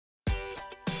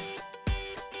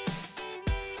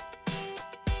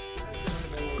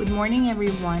Good morning,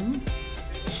 everyone.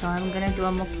 So I'm gonna do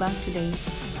a mukbang today.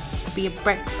 Be a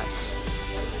breakfast.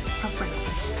 Okay.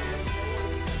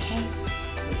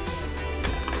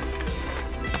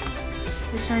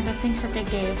 These are the things that I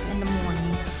gave in the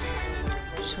morning.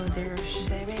 So there's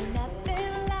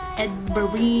Ed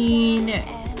Barine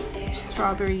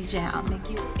strawberry jam.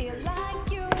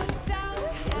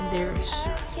 And there's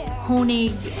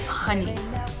Honig honey.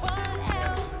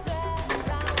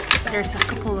 There's a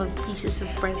couple of pieces of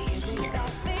bread here.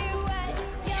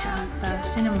 We have the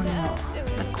cinnamon roll,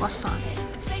 the croissant,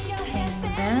 and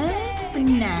the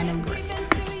banana bread.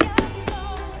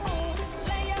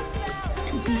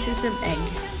 2 pieces of egg.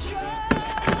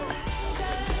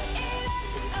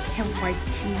 We have white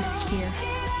cheese here,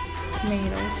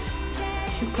 tomatoes,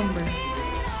 cucumber,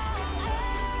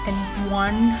 and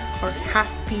 1 or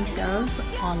half piece of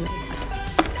olive.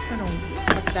 I don't know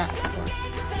what's that for.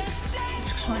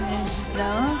 This one is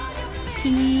the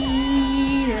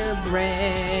pita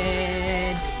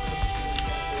bread.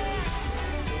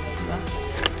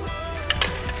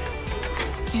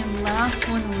 And last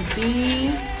one would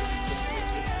be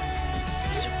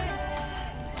this one.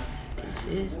 This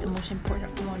is the most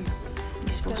important one.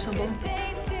 Disposable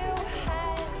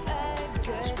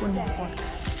spoon and fork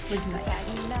with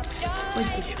knife with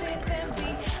tissue paper.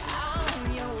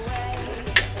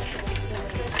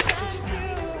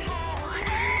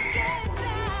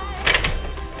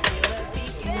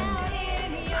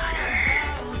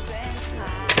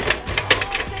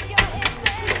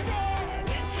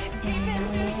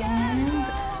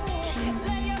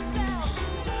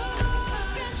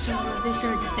 So these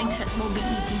are the things that we'll be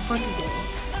eating for today,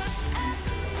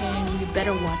 and you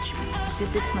better watch me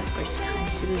because it's my first time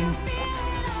to be in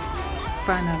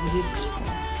front of you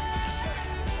people.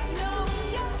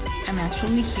 I'm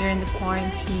actually here in the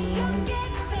quarantine,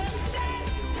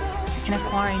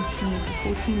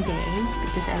 for 14 days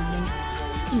because I've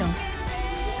been,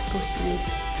 exposed to this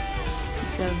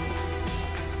piece of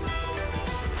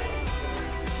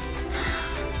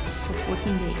for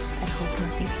 14 days. I hope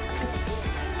nothing happens.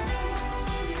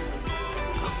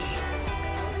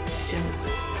 So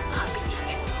I'll be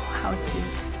teaching you how to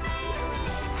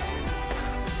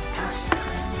pass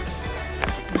time,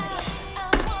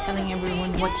 telling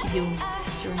everyone what to do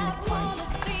during the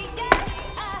quarantine.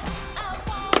 So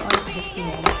I'll test the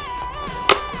egg.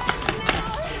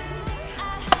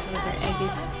 So the egg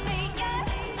is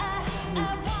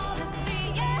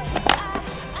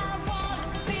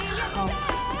this is how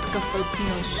typical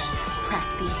Filipinos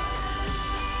practice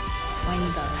when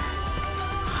the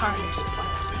hardest part.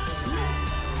 See?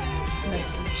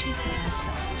 Let's check that out.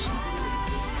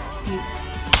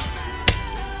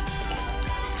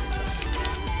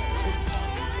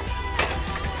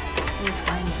 We'll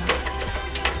find out.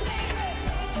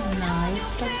 Nice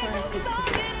before I could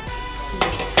put it.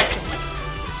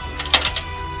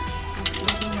 I'm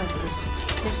thinking of this.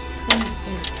 This thing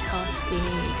is healthy.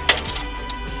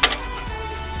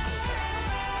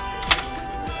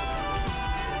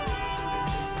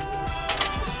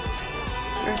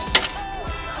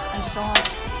 I saw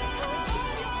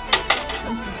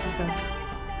some pieces of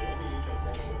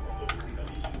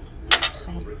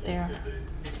salt there.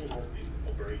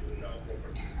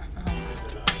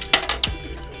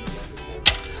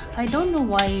 I don't know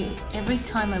why every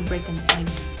time I break an egg,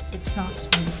 it's not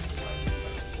smooth.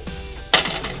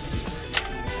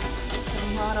 There's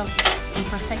a lot of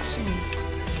imperfections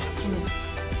in it.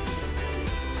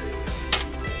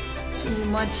 Too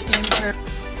much imperfection.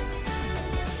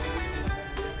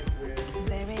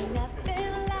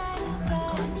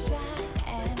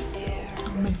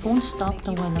 My phone stopped a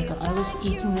while ago. I was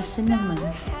eating the cinnamon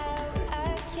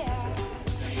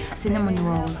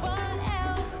roll.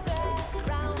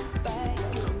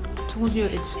 I told you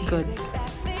it's good,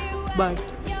 but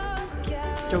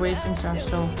the raisins are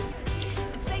so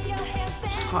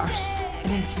scarce. I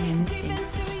didn't see anything,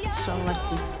 so like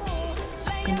a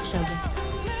pinch of it.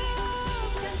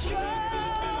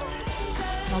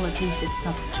 Well, at least it's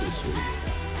not too sweet.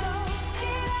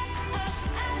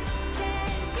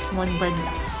 1 bread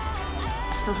left.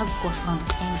 I still have croissant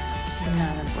and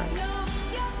banana bread.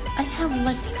 I have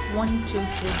like 1, 2,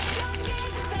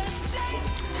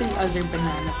 3 other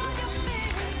banana breads.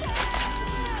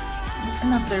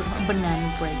 Another banana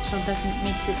bread, so that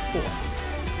makes it 4.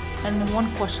 And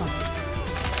 1 croissant.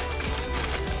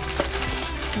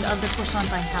 The other croissant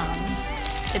I have,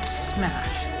 it's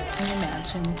smashed. Can you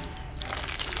imagine?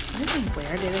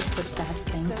 Where did I put that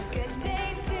thing?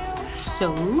 So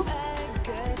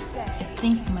I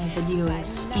think my video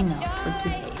is enough for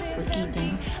today for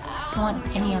eating. If you want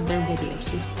any other videos,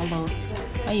 just follow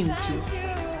my YouTube.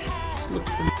 Just look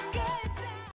for me.